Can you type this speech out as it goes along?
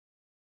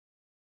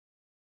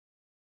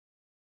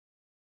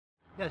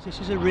Yes,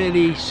 this is a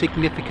really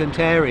significant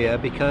area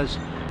because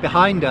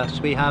behind us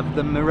we have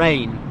the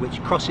moraine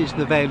which crosses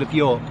the Vale of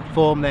York,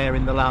 formed there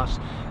in the last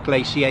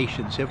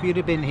glaciation. So if you'd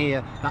have been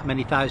here that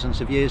many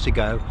thousands of years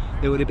ago,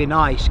 there would have been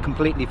ice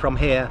completely from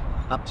here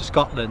up to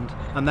Scotland,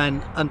 and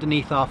then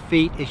underneath our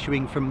feet,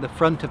 issuing from the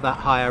front of that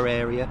higher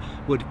area,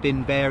 would have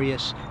been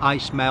various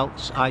ice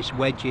melts, ice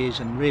wedges,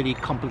 and really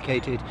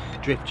complicated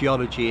drift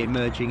geology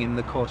emerging in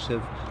the course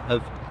of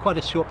quite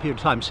a short period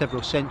of time,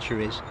 several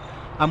centuries.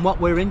 And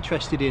what we're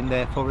interested in,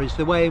 therefore, is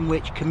the way in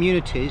which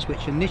communities,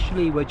 which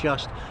initially were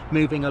just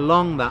moving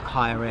along that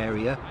higher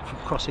area,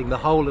 crossing the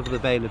whole of the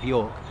Vale of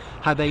York,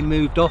 how they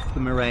moved off the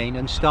moraine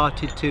and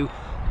started to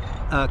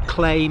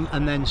claim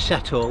and then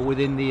settle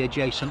within the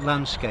adjacent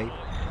landscape.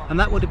 And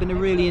that would have been a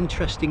really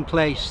interesting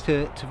place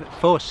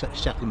for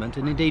such settlement,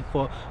 and indeed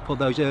for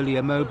those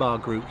earlier mobile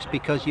groups,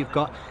 because you've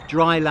got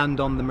dry land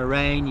on the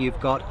moraine,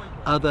 you've got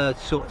other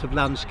sorts of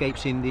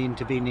landscapes in the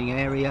intervening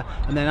area,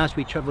 and then as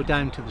we travel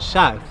down to the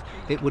south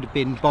it would have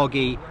been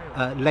boggy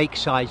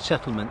lakeside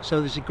settlement. So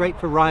there's a great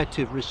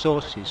variety of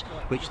resources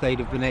which they'd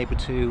have been able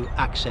to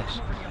access.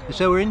 And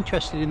so we're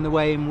interested in the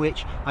way in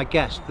which, I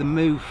guess, the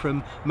move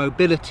from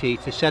mobility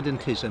to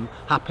sedentism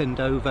happened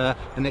over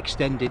an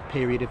extended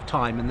period of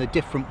time, and the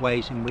different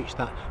ways in which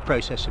that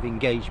process of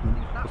engagement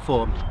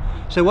performed.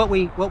 So what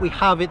we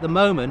have at the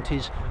moment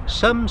is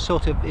some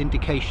sort of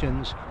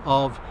indications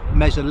of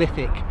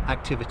Mesolithic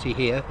activity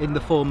here in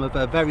the form of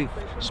a very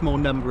small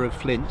number of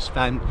flints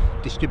found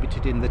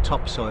distributed in the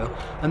topsoil,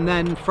 and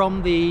then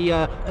from the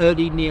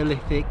early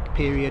Neolithic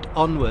period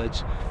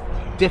onwards,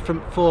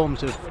 different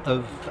forms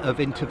of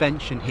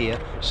intervention here,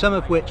 some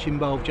of which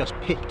involve just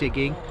pit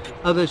digging,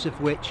 others of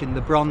which in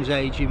the Bronze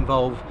Age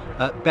involve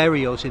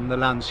burials in the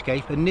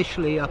landscape,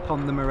 initially up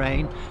on the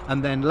moraine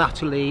and then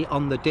latterly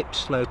on the dip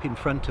slope in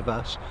front of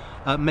us,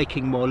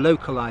 making more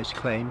localized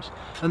claims.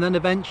 And then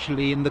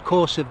eventually in the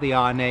course of the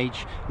Iron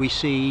Age we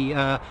see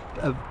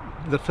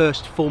the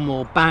first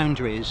formal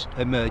boundaries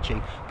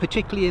emerging,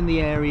 particularly in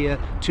the area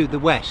to the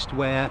west,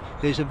 where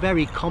there's a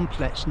very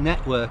complex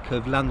network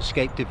of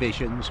landscape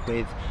divisions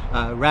with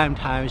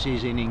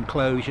roundhouses in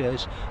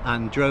enclosures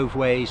and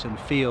droveways and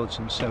fields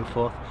and so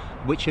forth,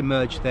 which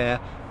emerged there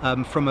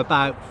from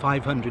about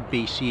 500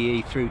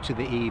 BCE through to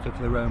the eve of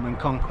the Roman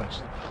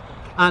conquest.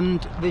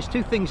 And there's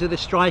two things that are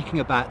striking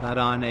about that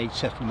Iron Age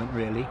settlement,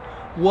 really.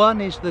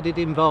 One is that it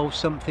involves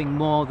something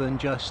more than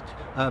just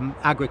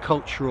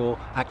agricultural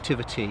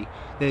activity.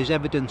 There's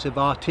evidence of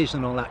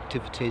artisanal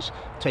activities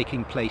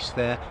taking place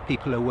there.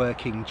 People are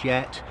working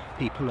jet,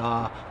 people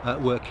are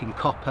working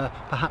copper,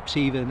 perhaps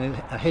even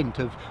a hint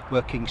of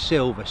working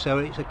silver. So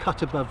it's a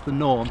cut above the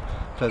norm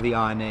for the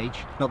Iron Age.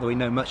 Not that we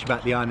know much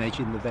about the Iron Age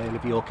in the Vale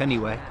of York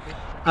anyway.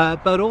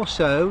 But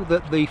also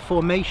that the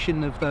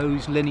formation of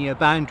those linear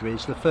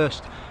boundaries, the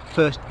first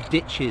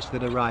ditches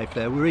that arrived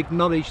there, were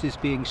acknowledged as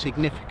being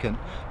significant,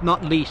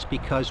 not least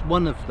because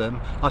one of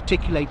them,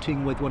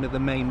 articulating with one of the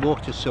main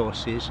water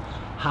sources,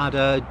 had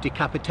a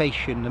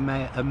decapitation,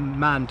 a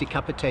man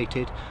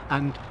decapitated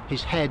and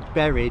his head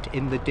buried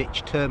in the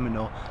ditch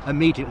terminal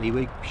immediately.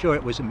 We're sure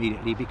it was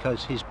immediately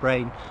because his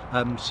brain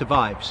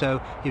survived.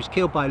 So he was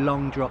killed by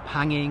long drop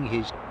hanging,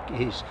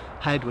 his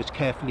head was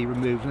carefully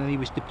removed, and he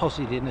was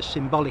deposited in a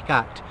symbolic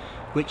act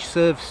which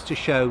serves to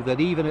show that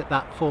even at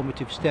that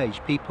formative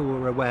stage people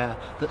were aware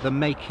that the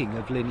making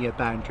of linear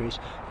boundaries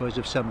was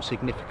of some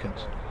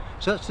significance.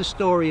 So that's the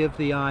story of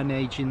the Iron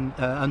Age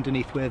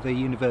underneath where the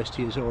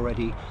university has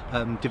already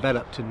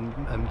developed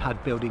and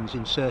had buildings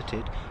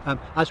inserted.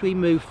 As we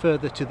move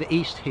further to the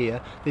east here,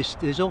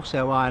 there's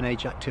also Iron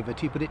Age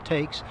activity, but it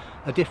takes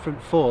a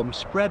different form,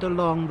 spread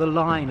along the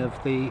line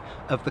of the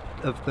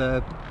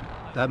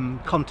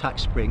contact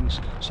springs.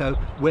 So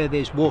where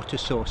there's water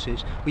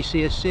sources, we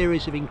see a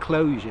series of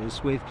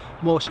enclosures with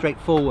more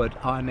straightforward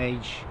Iron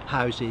Age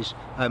houses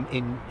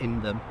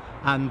in them,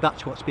 and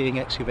that's what's being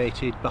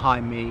excavated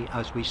behind me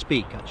as we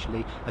speak.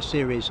 Actually, a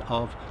series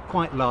of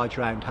quite large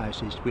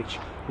roundhouses which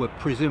were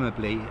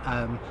presumably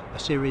a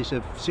series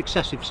of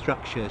successive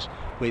structures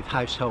with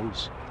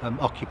households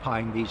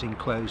occupying these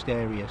enclosed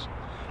areas.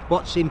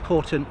 What's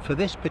important for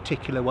this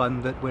particular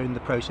one that we're in the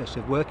process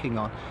of working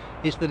on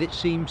is that it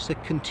seems to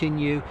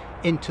continue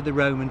into the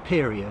Roman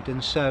period,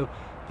 and so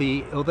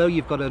although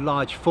you've got a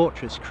large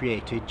fortress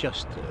created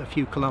just a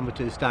few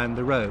kilometres down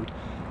the road,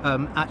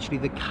 actually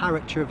the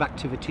character of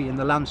activity in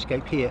the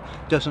landscape here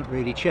doesn't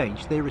really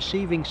change. They're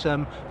receiving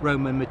some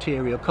Roman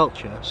material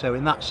culture, so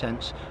in that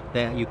sense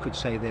you could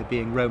say they're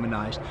being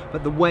Romanized,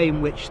 but the way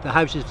in which the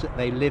houses that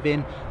they live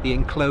in, the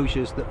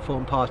enclosures that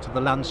form part of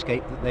the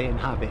landscape that they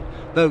inhabit,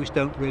 those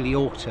don't really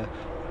alter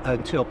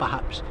until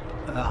perhaps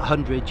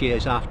 100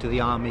 years after the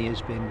army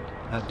has been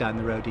down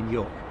the road in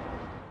York.